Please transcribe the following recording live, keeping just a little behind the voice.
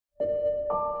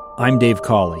I'm Dave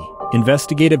Cawley,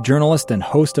 investigative journalist and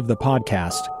host of the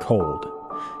podcast Cold.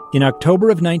 In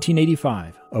October of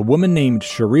 1985, a woman named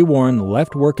Sheree Warren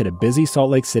left work at a busy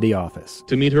Salt Lake City office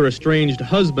to meet her estranged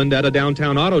husband at a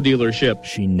downtown auto dealership.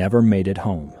 She never made it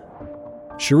home.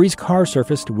 Sheree's car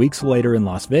surfaced weeks later in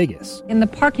Las Vegas. In the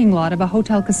parking lot of a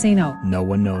hotel casino. No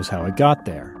one knows how it got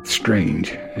there. Strange.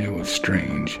 It was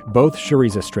strange. Both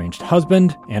Sheree's estranged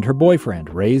husband and her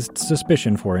boyfriend raised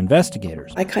suspicion for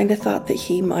investigators. I kind of thought that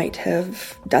he might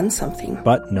have done something.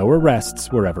 But no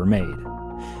arrests were ever made.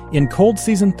 In Cold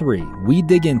Season 3, we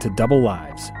dig into double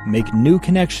lives, make new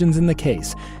connections in the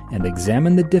case, and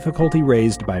examine the difficulty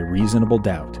raised by reasonable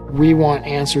doubt. We want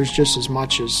answers just as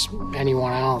much as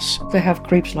anyone else. They have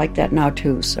creeps like that now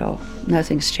too, so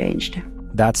nothing's changed.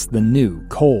 That's the new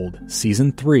Cold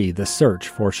Season 3, The Search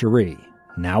for Sheree,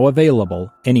 now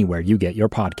available anywhere you get your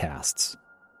podcasts.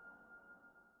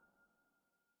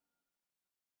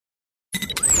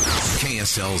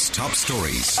 KSL's top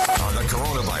stories on the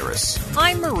coronavirus.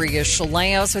 I'm Maria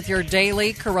Shilaos with your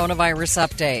daily coronavirus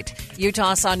update.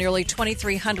 Utah saw nearly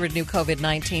 2,300 new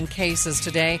COVID-19 cases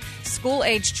today.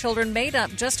 School-aged children made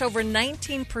up just over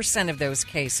 19% of those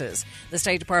cases. The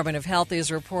State Department of Health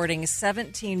is reporting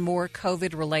 17 more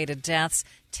COVID-related deaths.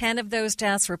 10 of those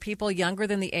deaths were people younger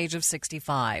than the age of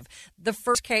 65. The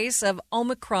first case of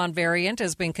Omicron variant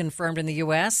has been confirmed in the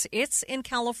U.S. It's in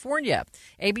California.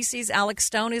 ABC's Alex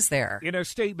Stone is there. In a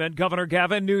statement, Governor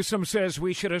Gavin Newsom says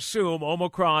we should assume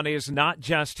Omicron is not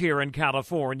just here in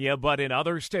California, but in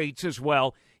other states as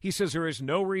well. He says there is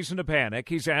no reason to panic.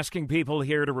 He's asking people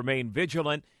here to remain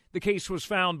vigilant. The case was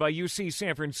found by UC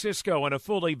San Francisco and a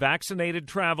fully vaccinated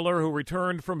traveler who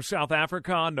returned from South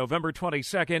Africa on November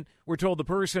 22nd. We're told the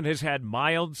person has had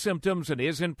mild symptoms and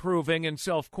is improving and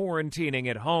self-quarantining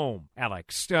at home.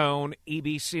 Alex Stone,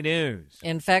 ABC News.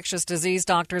 Infectious disease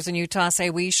doctors in Utah say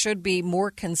we should be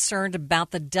more concerned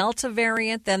about the Delta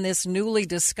variant than this newly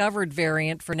discovered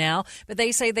variant for now. But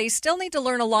they say they still need to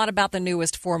learn a lot about the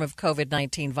newest form of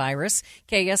COVID-19 virus.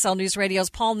 KSL News Radio's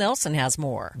Paul Nelson has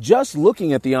more. Just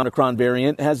looking at the Omicron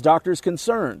variant has doctors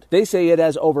concerned. They say it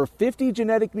has over 50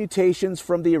 genetic mutations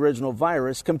from the original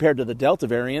virus compared to the Delta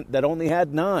variant that only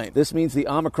had 9. This means the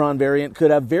Omicron variant could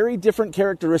have very different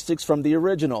characteristics from the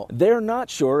original. They're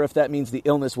not sure if that means the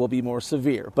illness will be more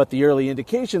severe, but the early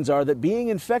indications are that being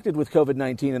infected with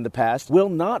COVID-19 in the past will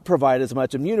not provide as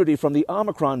much immunity from the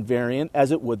Omicron variant as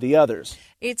it would the others.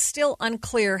 It's still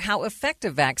unclear how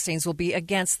effective vaccines will be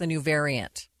against the new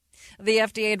variant. The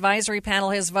FDA advisory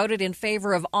panel has voted in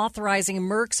favor of authorizing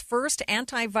Merck's first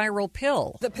antiviral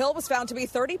pill. The pill was found to be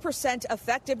 30%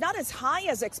 effective, not as high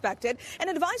as expected, and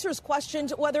advisors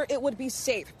questioned whether it would be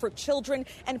safe for children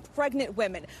and pregnant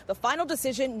women. The final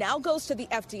decision now goes to the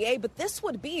FDA, but this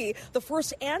would be the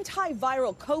first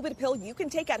antiviral COVID pill you can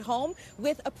take at home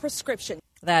with a prescription.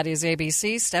 That is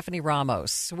ABC's Stephanie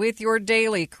Ramos. With your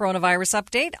daily coronavirus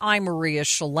update, I'm Maria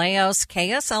Shilaos,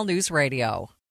 KSL News Radio.